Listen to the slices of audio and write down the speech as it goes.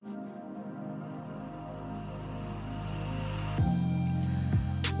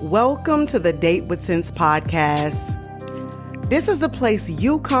Welcome to the Date with Sense podcast. This is the place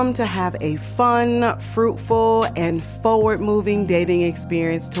you come to have a fun, fruitful, and forward-moving dating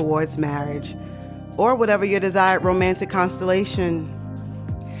experience towards marriage, or whatever your desired romantic constellation.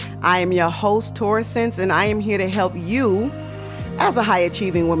 I am your host, Tora Sense, and I am here to help you, as a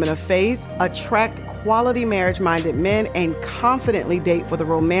high-achieving woman of faith, attract quality marriage-minded men and confidently date for the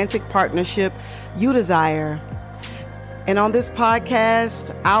romantic partnership you desire. And on this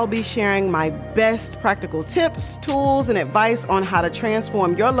podcast, I'll be sharing my best practical tips, tools, and advice on how to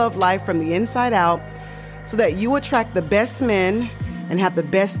transform your love life from the inside out so that you attract the best men and have the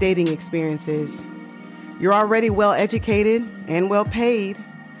best dating experiences. You're already well educated and well paid.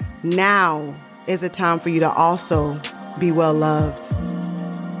 Now is a time for you to also be well loved.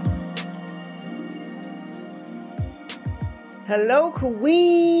 Hello,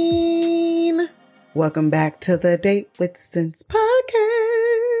 Queen. Welcome back to the Date with Sense podcast.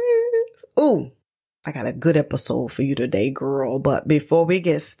 Ooh, I got a good episode for you today, girl. But before we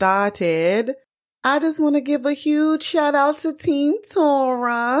get started, I just want to give a huge shout out to Team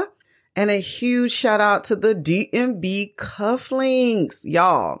Tora and a huge shout out to the DMB cufflinks,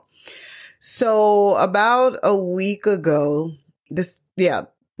 y'all. So about a week ago,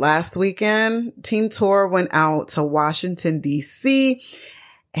 last weekend, Team Tora went out to Washington, D.C.,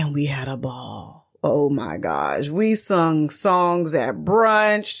 and we had a ball. Oh my gosh. We sung songs at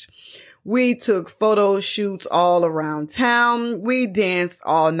brunch. We took photo shoots all around town. We danced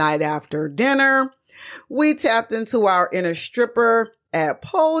all night after dinner. We tapped into our inner stripper at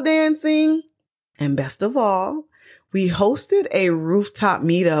pole dancing. And best of all, we hosted a rooftop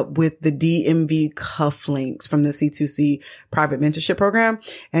meetup with the DMV cufflinks from the C2C private mentorship program.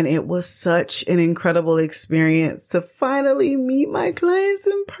 And it was such an incredible experience to finally meet my clients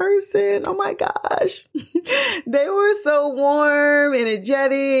in person. Oh my gosh. They were so warm,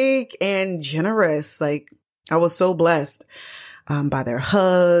 energetic, and generous. Like, I was so blessed by their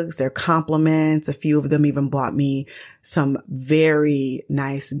hugs, their compliments. A few of them even bought me some very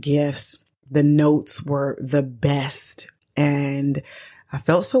nice gifts. The notes were the best, and I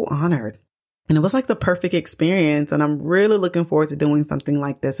felt so honored. And it was like the perfect experience. And I'm really looking forward to doing something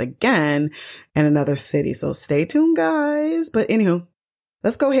like this again in another city. So stay tuned, guys. But anywho,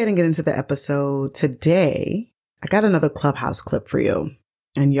 let's go ahead and get into the episode. Today, I got another Clubhouse clip for you.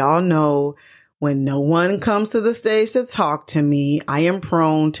 And y'all know when no one comes to the stage to talk to me, I am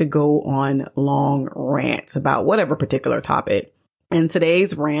prone to go on long rants about whatever particular topic. And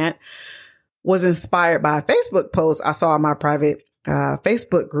today's rant was inspired by a Facebook post I saw in my private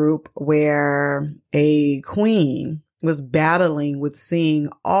Facebook group where a queen was battling with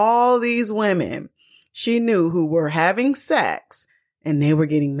seeing all these women she knew who were having sex and they were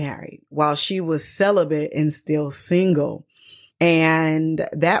getting married while she was celibate and still single. And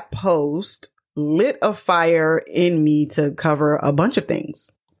that post lit a fire in me to cover a bunch of things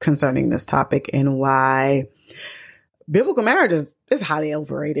concerning this topic and why biblical marriage is highly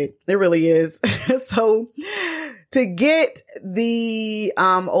overrated. It really is. So to get the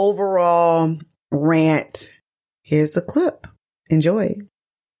overall rant, here's the clip. Enjoy.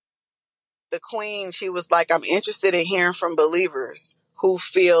 The queen, she was like, I'm interested in hearing from believers who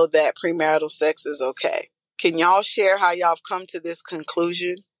feel that premarital sex is okay. Can y'all share how y'all have come to this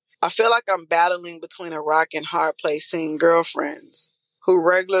conclusion? I feel like I'm battling between a rock and hard place seeing girlfriends who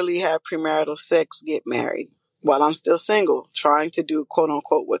regularly have premarital sex get married while I'm still single, trying to do quote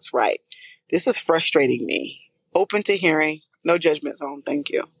unquote what's right. This is frustrating me. Open to hearing, no judgment zone, thank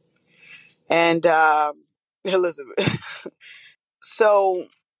you. And Elizabeth. So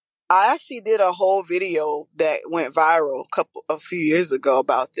I actually did a whole video that went viral a few years ago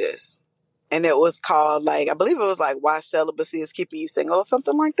about this. And it was called I believe it was Why Celibacy is Keeping You Single or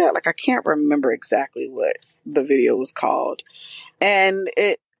something like that. I can't remember exactly what the video was called. And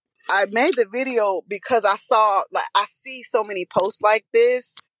I made the video because I see so many posts like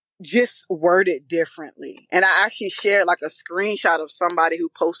this, just worded differently. And I actually shared a screenshot of somebody who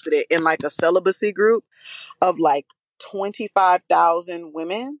posted it in a celibacy group of 25,000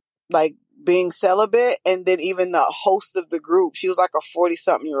 women, being celibate. And then even the host of the group, she was a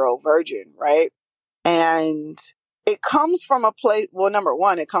 40-something-year-old virgin, right? And it comes from a place, well, number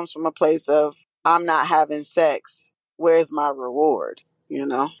one, it comes from a place of, I'm not having sex. Where's my reward? You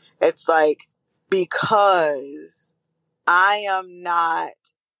know? It's because I'm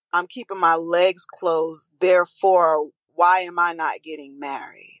keeping my legs closed. Therefore, why am I not getting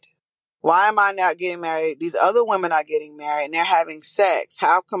married? Why am I not getting married? These other women are getting married and they're having sex.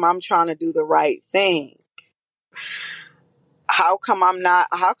 How come I'm trying to do the right thing? How come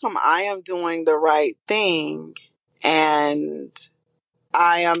I am doing the right thing and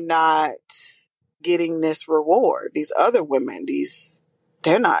I am not getting this reward. These other women,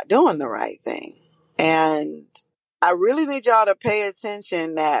 they're not doing the right thing. And I really need y'all to pay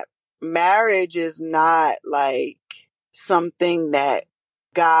attention that marriage is not like something that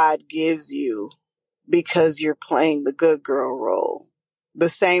God gives you because you're playing the good girl role. The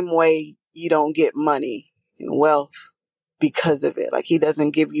same way you don't get money and wealth because of it. Like, he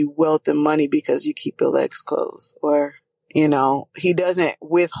doesn't give you wealth and money because you keep your legs closed, or, he doesn't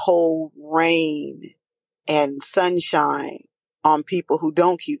withhold rain and sunshine on people who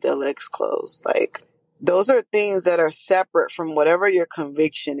don't keep their legs closed. Like, those are things that are separate from whatever your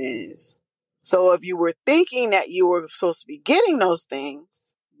conviction is. So if you were thinking that you were supposed to be getting those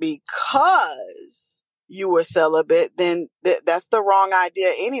things because you were celibate, then that's the wrong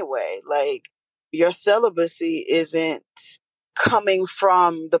idea anyway. Like, your celibacy isn't coming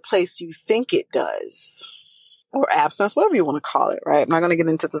from the place you think it does, or absence, whatever you want to call it, right? I'm not going to get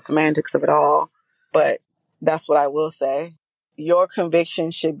into the semantics of it all, but that's what I will say. Your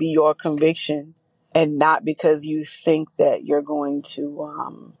conviction should be your conviction, and not because you think that you're going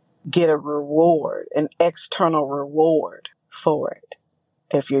to get a reward, an external reward for it.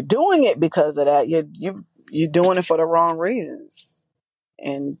 If you're doing it because of that, you're doing it for the wrong reasons.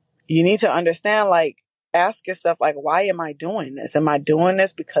 And you need to understand, like, ask yourself, like, why am I doing this? Am I doing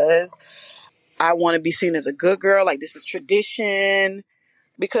this because I want to be seen as a good girl? Like, this is tradition?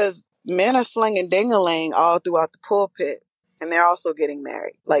 Because men are slinging ding-a-ling all throughout the pulpit, and they're also getting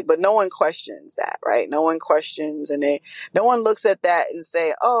married. Like, but no one questions that, right? No one questions, and no one looks at that and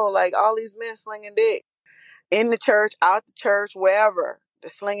say, oh, like, all these men slinging dick in the church, out the church, wherever, they're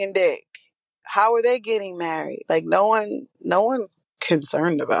slinging dick. How are they getting married? Like, no one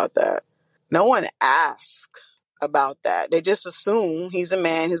concerned about that. No one asked about that. They just assume he's a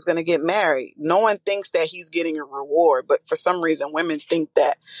man who's going to get married. No one thinks that he's getting a reward, but for some reason, women think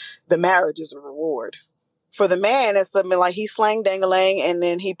that the marriage is a reward. For the man, it's something like he slang dang-a-lang and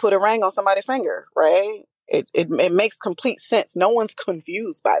then he put a ring on somebody's finger, right? It makes complete sense. No one's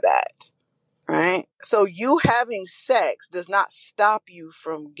confused by that, right? So you having sex does not stop you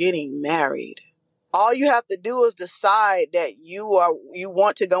from getting married. All you have to do is decide that you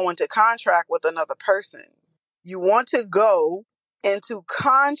want to go into contract with another person. You want to go into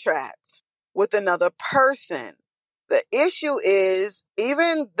contract with another person. The issue is,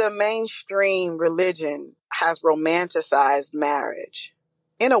 even the mainstream religion has romanticized marriage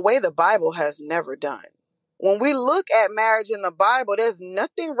in a way the Bible has never done. When we look at marriage in the Bible, there's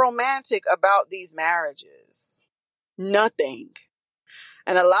nothing romantic about these marriages. Nothing.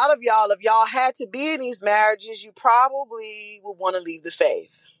 And a lot of y'all, if y'all had to be in these marriages, you probably would want to leave the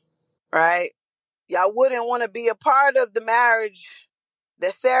faith, right? Y'all wouldn't want to be a part of the marriage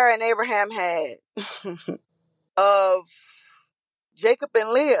that Sarah and Abraham had of Jacob and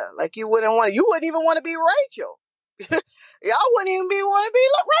Leah. Like, you wouldn't even want to be Rachel. Y'all wouldn't even want to be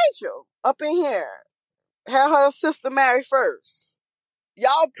like Rachel up in here. Have her sister marry first.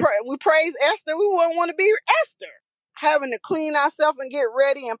 We praise Esther. We wouldn't want to be Esther. Having to clean ourselves and get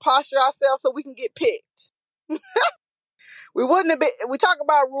ready and posture ourselves so we can get picked. We wouldn't have been, we talk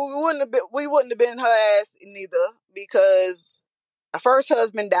about Ruth, we wouldn't have been her ass neither, because our first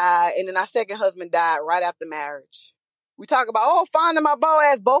husband died and then our second husband died right after marriage. We talk about, finding my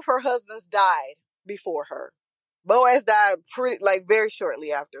Boaz, both her husbands died before her. Boaz died very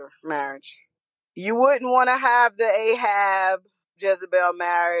shortly after marriage. You wouldn't want to have the Ahab Jezebel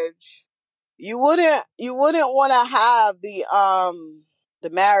marriage. You wouldn't want to have the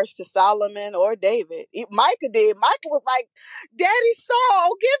marriage to Solomon or David. Micah did. Micah was like, Daddy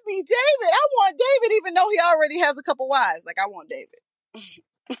Saul, give me David. I want David, even though he already has a couple wives. Like, I want David.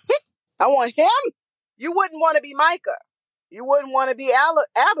 I want him. You wouldn't want to be Micah. You wouldn't want to be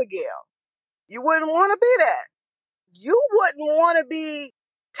Abigail. You wouldn't want to be that. You wouldn't want to be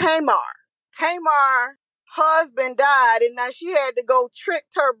Tamar. Tamar husband died, and now she had to go trick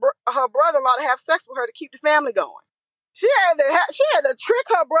her brother-in-law to have sex with her to keep the family going. She had to trick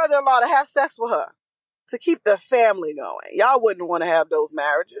her brother-in-law to have sex with her to keep the family going. Y'all wouldn't want to have those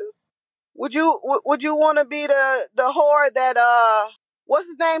marriages. Would you want to be the whore that what's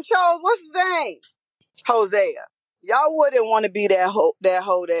his name chose? What's his name? Hosea. Y'all wouldn't want to be that hoe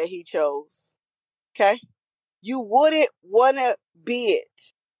that he chose. Okay? You wouldn't want to be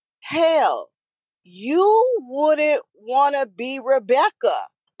it. Hell, you wouldn't want to be Rebecca.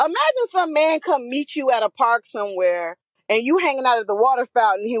 Imagine some man come meet you at a park somewhere and you hanging out at the water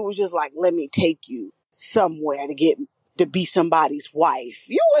fountain. He was just like, let me take you somewhere to be somebody's wife.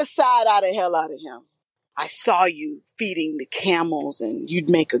 You would side-eye the hell out of him. I saw you feeding the camels and you'd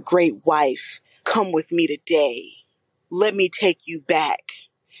make a great wife. Come with me today. let me take you back.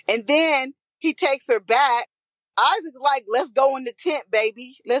 And then he takes her back. Isaac's like, let's go in the tent,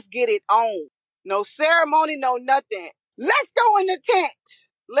 baby. Let's get it on. No ceremony, no nothing. Let's go in the tent.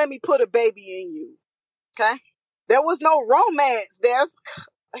 Let me put a baby in you. Okay? There was no romance.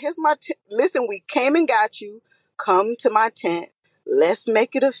 Here's my listen, we came and got you. Come to my tent. Let's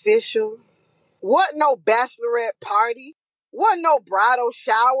make it official. What no bachelorette party? What no bridal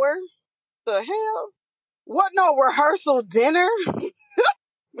shower? The hell? What no rehearsal dinner?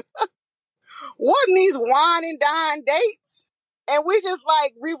 Wasn't these wine and dine dates? And we just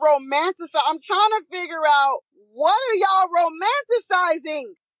like re-romanticize. I'm trying to figure out, what are y'all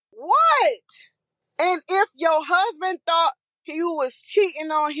romanticizing? What? And if your husband thought he was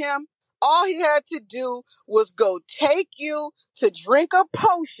cheating on him, all he had to do was go take you to drink a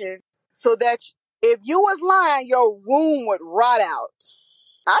potion so that if you was lying, your womb would rot out.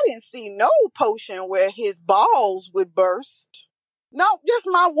 I didn't see no potion where his balls would burst. No, just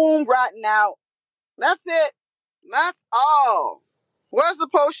my womb rotting out. That's it. That's all. Where's the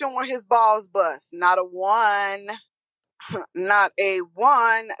potion where his balls bust? Not a one. Not a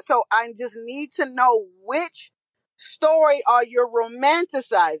one. So I just need to know, which story are you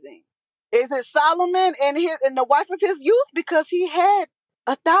romanticizing? Is it Solomon and the wife of his youth? Because he had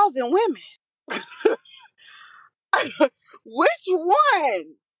 1,000 women. Which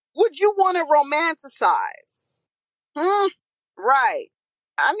one would you want to romanticize? Right.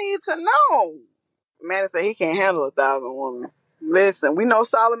 I need to know. Man said he can't handle 1,000 women. Listen, we know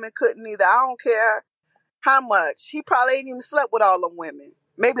Solomon couldn't either. I don't care how much. He probably ain't even slept with all them women.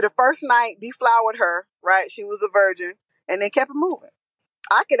 Maybe the first night deflowered her, right? She was a virgin, and then kept it moving.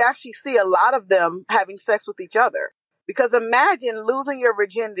 I could actually see a lot of them having sex with each other. Because imagine losing your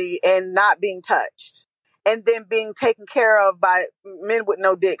virginity and not being touched, and then being taken care of by men with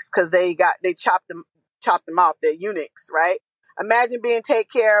no dicks because they chopped them off. They're eunuchs, right? Imagine being taken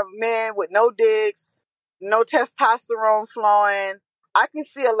care of men with no dicks, no testosterone flowing. I can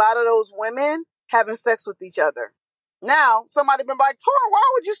see a lot of those women having sex with each other. Now, somebody been like, Tora, why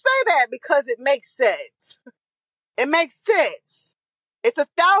would you say that? Because it makes sense. It makes sense. It's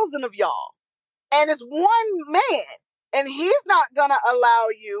 1,000 of y'all. And it's one man. And he's not gonna allow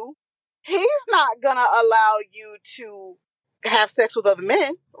you to have sex with other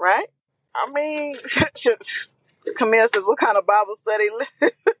men, right? I mean, Camille says, what kind of Bible study?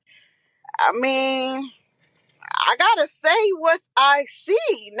 I mean, I gotta say what I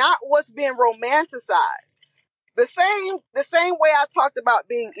see, not what's being romanticized. The same way I talked about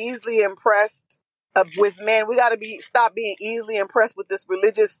being easily impressed with men, we gotta stop being easily impressed with this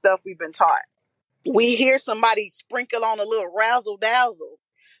religious stuff we've been taught. We hear somebody sprinkle on a little razzle dazzle.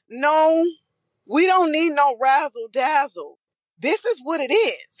 No, we don't need no razzle dazzle. This is what it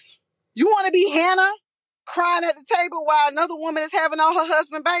is. You want to be Hannah crying at the table while another woman is having all her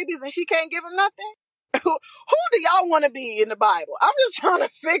husband babies and she can't give him nothing? Who do y'all want to be in the Bible? I'm just trying to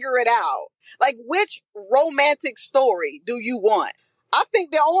figure it out. Like, which romantic story do you want? I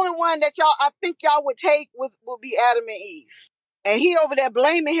think the only one that y'all would take would be Adam and Eve. And he over there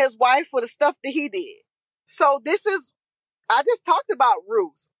blaming his wife for the stuff that he did. So I just talked about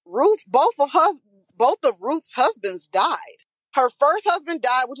Ruth. Both of Ruth's husbands died. Her first husband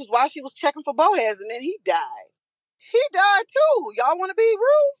died, which is why she was checking for Boaz, and then he died. He died too. Y'all want to be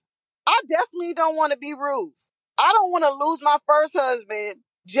Ruth? I definitely don't want to be Ruth. I don't want to lose my first husband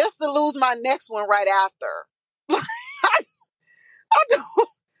just to lose my next one right after. I don't,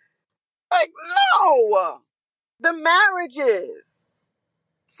 no. The marriages.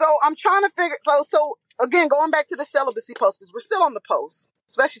 So I'm trying to figure, so again, going back to the celibacy post, because we're still on the post,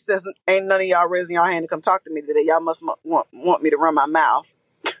 especially since ain't none of y'all raising y'all hand to come talk to me today. Y'all must want me to run my mouth.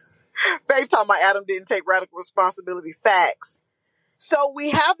 Faith talking about Adam didn't take radical responsibility. Facts. So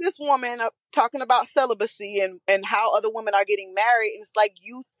we have this woman talking about celibacy and how other women are getting married. And it's like,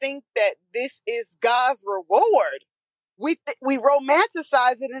 you think that this is God's reward. We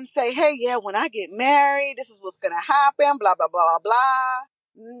romanticize it and say, hey, yeah, when I get married, this is what's going to happen, blah, blah, blah, blah.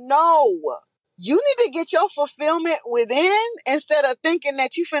 No. You need to get your fulfillment within instead of thinking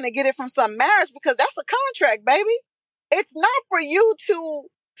that you finna get it from some marriage, because that's a contract, baby. It's not for you to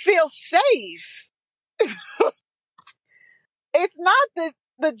feel safe. It's not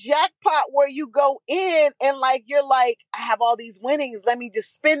the jackpot where you go in and like, you're like, I have all these winnings. Let me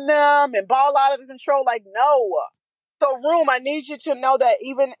just spend them and ball out of control. Like, no. So Room, I need you to know that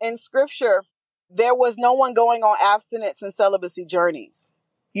even in scripture, there was no one going on abstinence and celibacy journeys.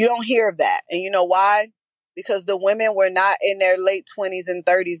 You don't hear of that. And you know why? Because the women were not in their late 20s and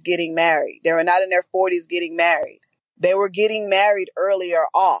 30s getting married. They were not in their 40s getting married. They were getting married earlier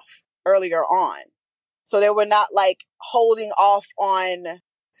on. So they were not like holding off on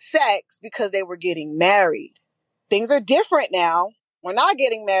sex because they were getting married. Things are different now. We're not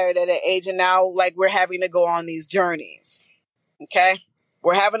getting married at that age, and now like we're having to go on these journeys. Okay?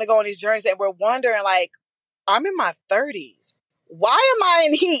 We're having to go on these journeys, and we're wondering like, I'm in my 30s. Why am I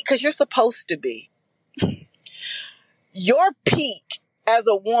in heat? Because you're supposed to be. Your peak as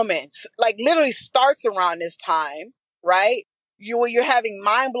a woman, like literally starts around this time, right? You're having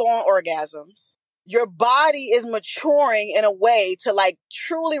mind-blowing orgasms. Your body is maturing in a way to like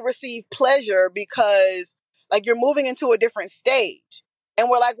truly receive pleasure because like you're moving into a different stage. And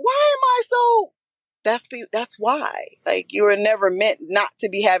we're like, why am I so? That's why. Like you were never meant not to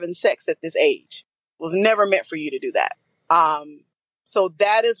be having sex at this age. It was never meant for you to do that. So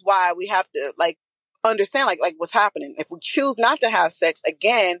that is why we have to like understand like what's happening. If we choose not to have sex,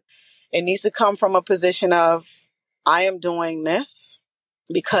 again, it needs to come from a position of, I am doing this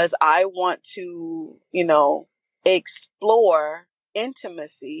because I want to, explore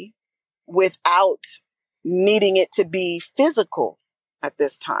intimacy without needing it to be physical at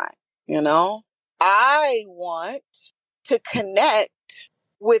this time. I want to connect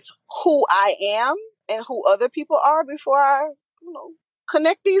with who I am and who other people are before I,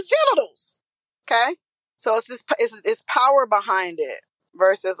 connect these genitals. Okay. So it's power behind it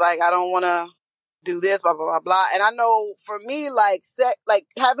versus like, I don't want to do this, blah, blah, blah, blah. And I know for me, like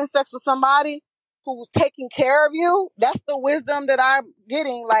having sex with somebody who's taking care of you, that's the wisdom that I'm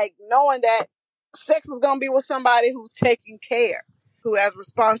getting, like knowing that sex is going to be with somebody who's taking care, who has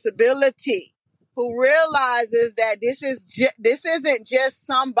responsibility, who realizes that this isn't just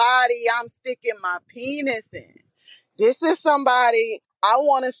somebody I'm sticking my penis in. This is somebody I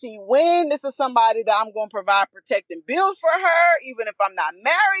want to see win. This is somebody that I'm going to provide, protect, and build for her, even if I'm not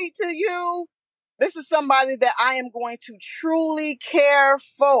married to you. This is somebody that I am going to truly care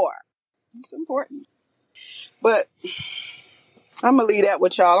for. It's important. But I'm going to leave that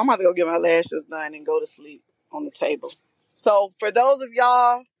with y'all. I'm about to go get my lashes done and go to sleep on the table. So for those of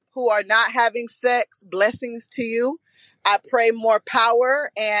y'all who are not having sex, blessings to you. I pray more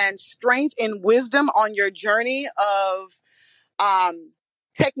power and strength and wisdom on your journey of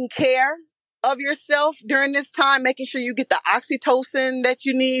taking care of yourself during this time, making sure you get the oxytocin that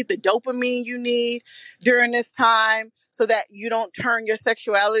you need, the dopamine you need during this time so that you don't turn your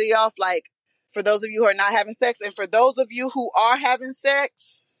sexuality off. Like for those of you who are not having sex and for those of you who are having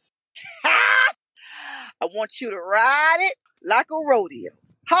sex, I want you to ride it like a rodeo.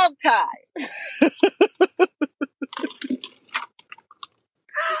 Hog tie. That's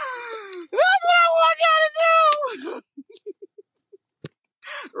what I want y'all to do.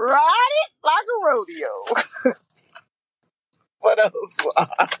 Ride it like a rodeo. What else?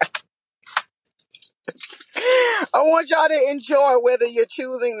 I want y'all to enjoy whether you're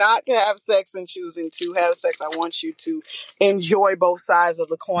choosing not to have sex and choosing to have sex. I want you to enjoy both sides of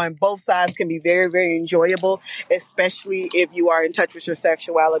the coin. Both sides can be very, very enjoyable, especially if you are in touch with your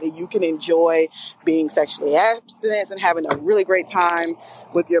sexuality. You can enjoy being sexually abstinent and having a really great time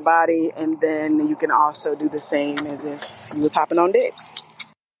with your body. And then you can also do the same as if you was hopping on dicks.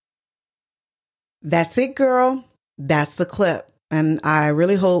 That's it, girl. That's the clip. And I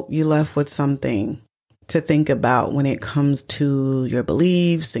really hope you left with something to think about when it comes to your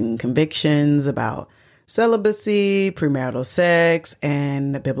beliefs and convictions about celibacy, premarital sex,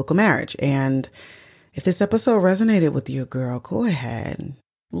 and biblical marriage. And if this episode resonated with you, girl, go ahead.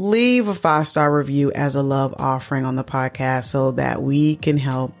 Leave a 5-star review as a love offering on the podcast so that we can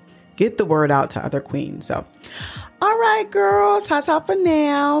help get the word out to other queens. So, all right, girl, ta-ta for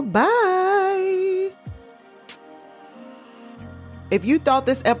now. Bye. If you thought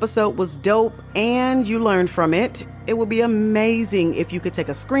this episode was dope and you learned from it, it would be amazing if you could take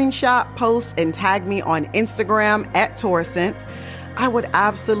a screenshot, post, and tag me on Instagram at Taurusense. I would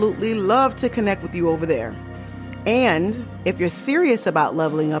absolutely love to connect with you over there. And if you're serious about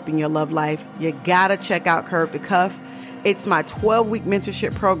leveling up in your love life, you gotta check out Curve to Cuff. It's my 12-week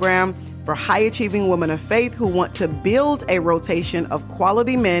mentorship program for high-achieving women of faith who want to build a rotation of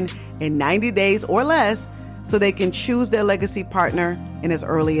quality men in 90 days or less so they can choose their legacy partner in as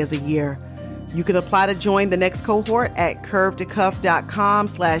early as a year. You can apply to join the next cohort at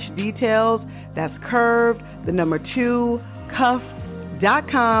curvetocuff.com/details. That's curved, 2,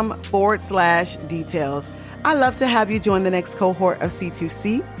 cuff.com/details. I love to have you join the next cohort of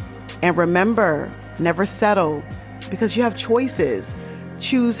C2C. And remember, never settle because you have choices.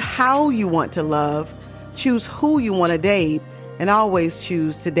 Choose how you want to love, choose who you want to date, and always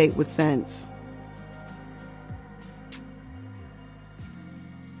choose to date with sense.